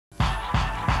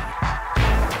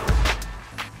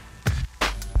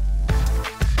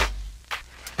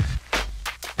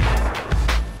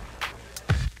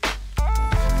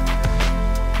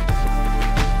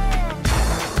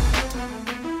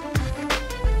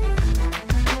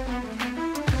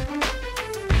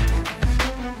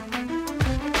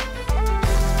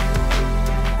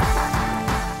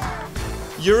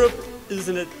Europe is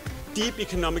in a deep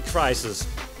economic crisis,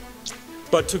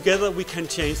 but together we can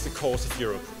change the course of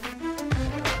Europe.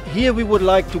 Here we would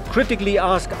like to critically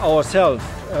ask ourselves,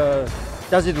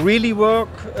 does it really work?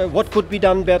 What could be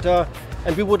done better?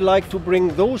 And we would like to bring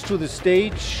those to the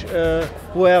stage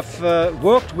who have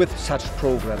worked with such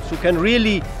programs, who can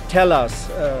really tell us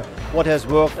what has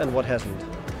worked and what hasn't.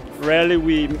 Rarely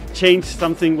we change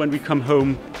something when we come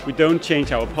home. We don't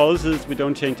change our policies, we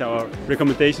don't change our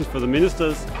recommendations for the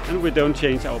ministers, and we don't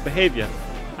change our behavior.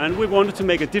 And we wanted to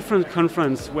make a different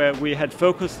conference where we had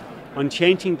focused on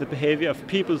changing the behavior of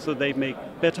people so they make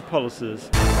better policies.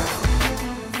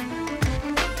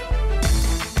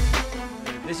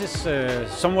 This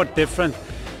is somewhat different,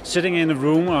 sitting in a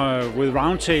room with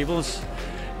round tables,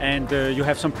 and you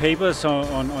have some papers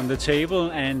on the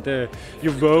table, and you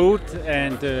vote,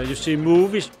 and you see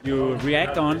movies you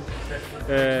react on.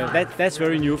 That's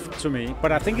very new to me,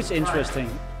 but I think it's interesting.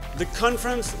 The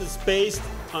conference is based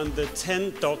on the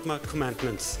 10 dogma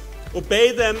commandments.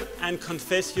 Obey them and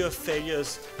confess your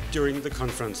failures during the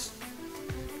conference.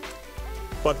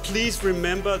 But please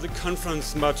remember the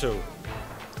conference motto.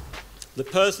 The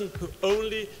person who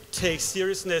only takes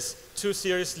seriousness too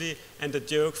seriously and a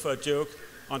joke for a joke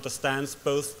understands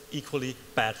both equally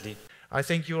badly. I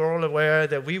think you're all aware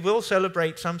that we will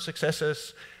celebrate some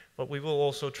successes, but we will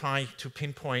also try to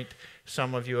pinpoint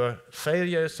some of your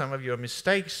failures, some of your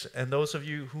mistakes, and those of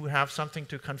you who have something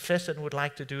to confess and would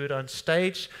like to do it on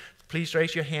stage, please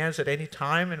raise your hands at any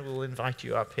time and we'll invite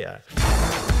you up here.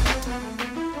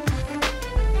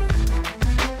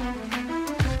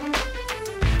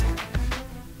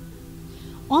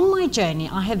 On my journey,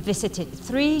 I have visited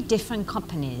 3 different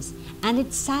companies, and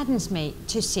it saddens me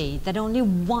to see that only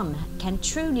one can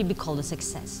truly be called a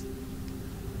success.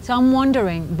 So I'm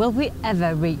wondering, will we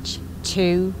ever reach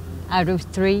 2 out of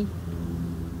 3?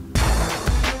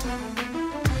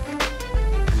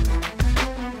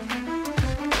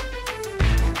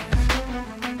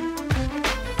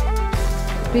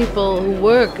 People who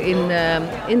work in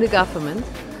the government,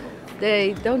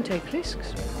 they don't take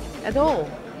risks at all.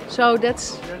 So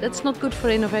that's not good for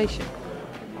innovation.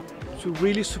 To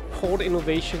really support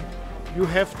innovation, you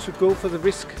have to go for the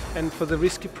risk and for the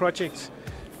risky projects,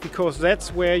 because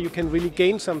that's where you can really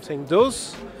gain something.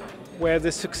 Those where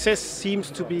the success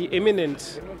seems to be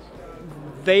imminent,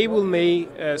 they may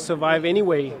survive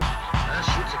anyway.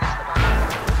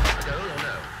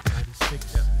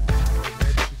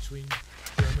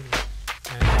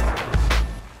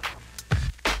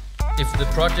 If the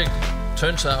project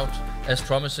turns out as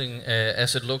promising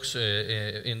as it looks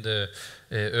in the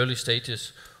early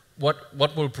stages,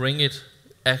 what will bring it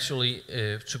actually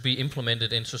to be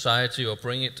implemented in society or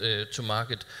bring it to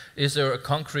market? Is there a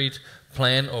concrete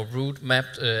plan or route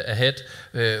mapped ahead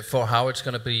for how it's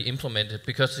going to be implemented?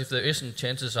 Because if there isn't,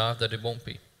 chances are that it won't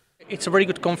be. It's a very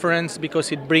good conference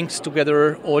because it brings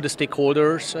together all the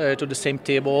stakeholders to the same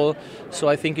table. So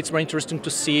I think it's very interesting to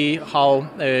see how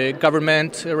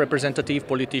government, representative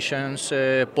politicians,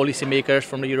 policymakers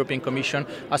from the European Commission,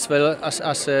 as well as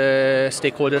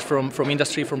stakeholders from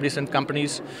industry, from different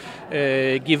companies,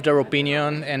 give their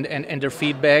opinion and their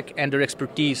feedback and their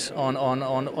expertise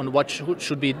on what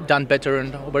should be done better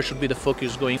and where should be the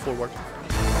focus going forward.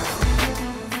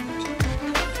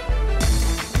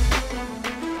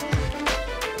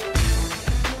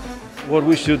 What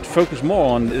we should focus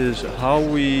more on is how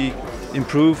we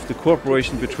improve the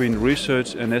cooperation between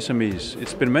research and SMEs.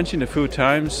 It's been mentioned a few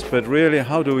times, but really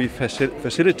how do we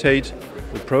facilitate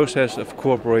the process of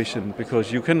cooperation? Because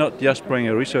you cannot just bring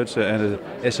a researcher and an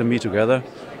SME together.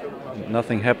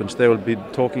 Nothing happens. They will be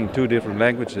talking 2 different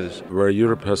languages. Where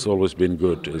Europe has always been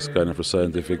good is kind of a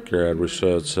scientific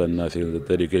research, and I think that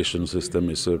the education system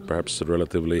is perhaps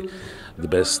relatively the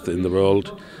best in the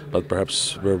world. But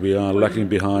perhaps where we are lacking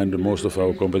behind most of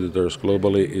our competitors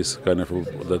globally is kind of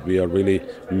that we are really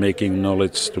making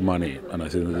knowledge to money. And I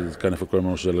think that it's kind of a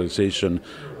commercialization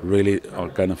really are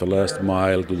kind of a last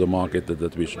mile to the market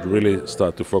that we should really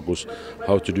start to focus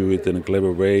how to do it in a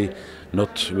clever way,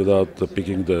 not without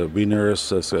picking the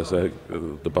winners as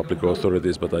the public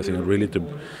authorities, but I think really to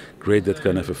create that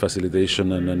kind of a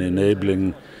facilitation and an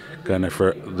enabling kind of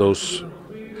those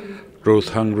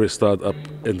growth-hungry start-up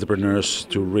entrepreneurs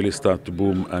to really start to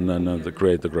boom and to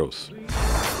create the growth.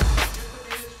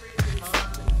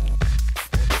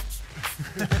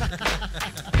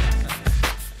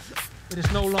 It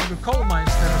is no longer coal mines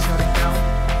that are shutting down,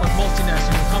 but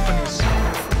multinational companies.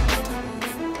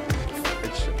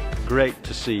 It's great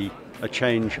to see a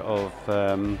change of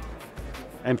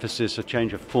emphasis, a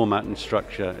change of format and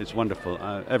structure. It's wonderful.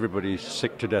 Everybody's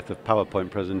sick to death of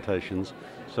PowerPoint presentations,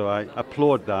 so I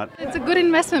applaud that. It's a good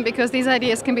investment because these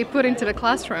ideas can be put into the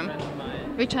classroom,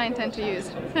 which I intend to use.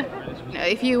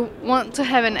 If you want to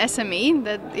have an SME,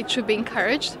 that it should be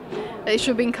encouraged. It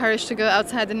should be encouraged to go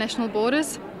outside the national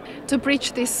borders, to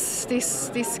bridge this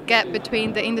gap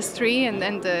between the industry and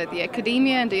the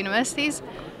academia and the universities.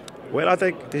 Well, I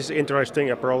think this is an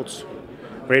interesting approach.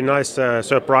 Very nice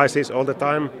surprises all the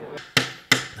time.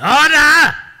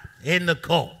 Order in the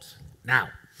court. Now,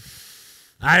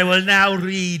 I will now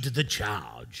read the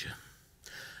charge.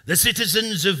 The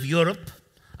citizens of Europe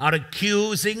are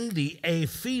accusing the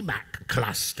AFIMAC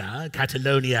cluster,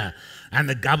 Catalonia, and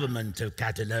the government of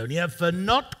Catalonia for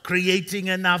not creating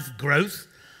enough growth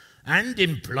and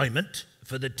employment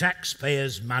for the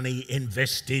taxpayers' money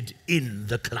invested in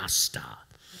the cluster.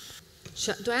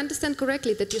 Do I understand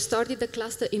correctly that you started the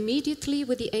cluster immediately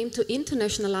with the aim to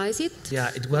internationalize it?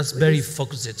 Yeah, it was very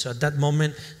focused. So at that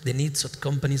moment, the needs of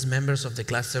companies, members of the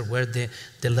cluster, were the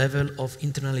level of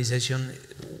internationalization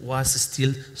was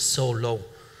still so low.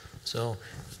 So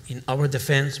in our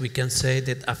defense, we can say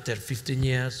that after 15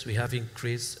 years, we have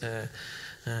increased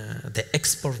the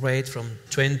export rate from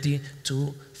 20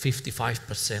 to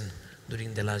 55%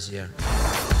 during the last year.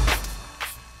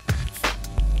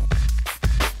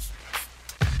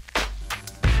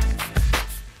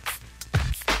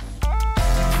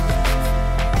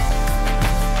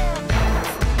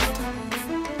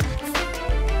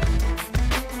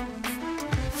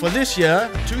 For this year,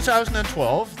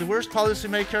 2012, the worst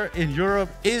policymaker in Europe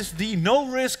is the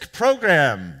no-risk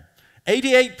program.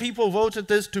 88 people voted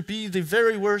this to be the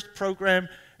very worst program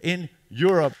in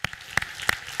Europe.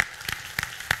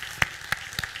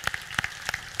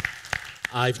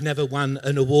 I've never won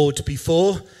an award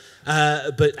before,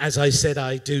 but as I said,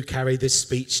 I do carry this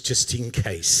speech just in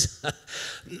case.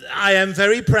 I am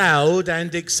very proud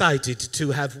and excited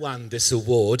to have won this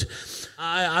award.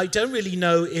 I don't really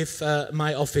know if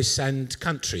my office and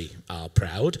country are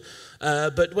proud,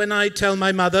 but when I tell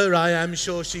my mother, I am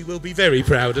sure she will be very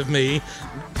proud of me.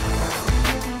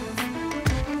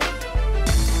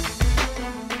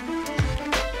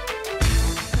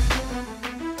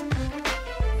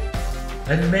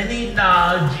 And many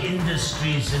large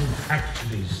industries and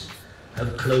factories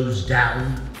have closed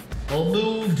down or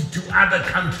moved to other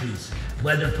countries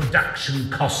where the production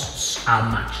costs are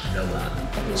much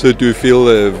lower. So do you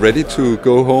feel ready to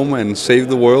go home and save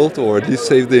the world, or at least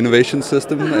save the innovation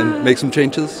system and make some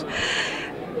changes?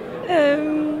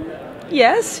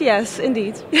 Yes,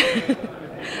 indeed.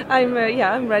 I'm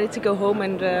ready to go home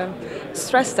and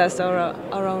stress test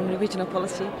our own regional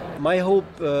policy. My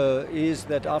hope is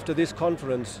that after this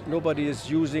conference, nobody is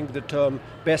using the term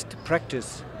best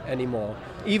practice anymore.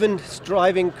 Even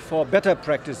striving for better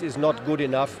practice is not good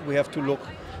enough. We have to look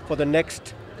for the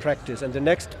next practice, and the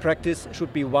next practice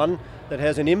should be one that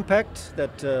has an impact,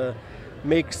 that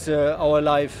makes our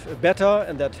life better,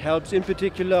 and that helps in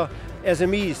particular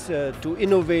SMEs to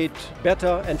innovate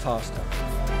better and faster.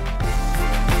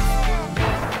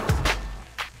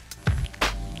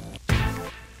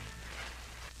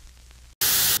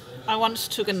 I once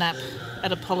took a nap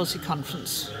at a policy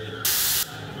conference,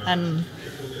 and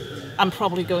I'm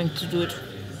probably going to do it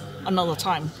another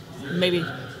time, maybe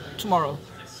tomorrow.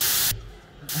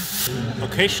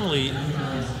 Occasionally,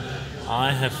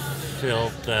 I have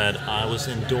felt that I was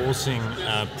endorsing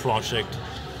a project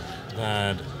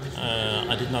that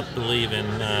I did not believe in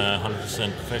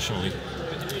 100% professionally,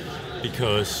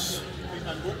 because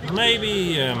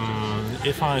maybe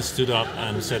if I stood up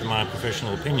and said my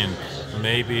professional opinion,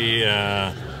 maybe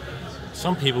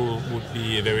some people would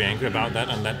be very angry about that,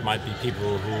 and that might be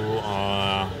people who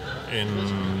are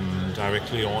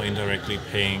directly or indirectly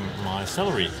paying my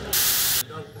salary.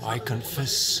 I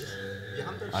confess,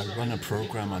 I run a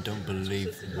program I don't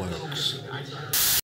believe works.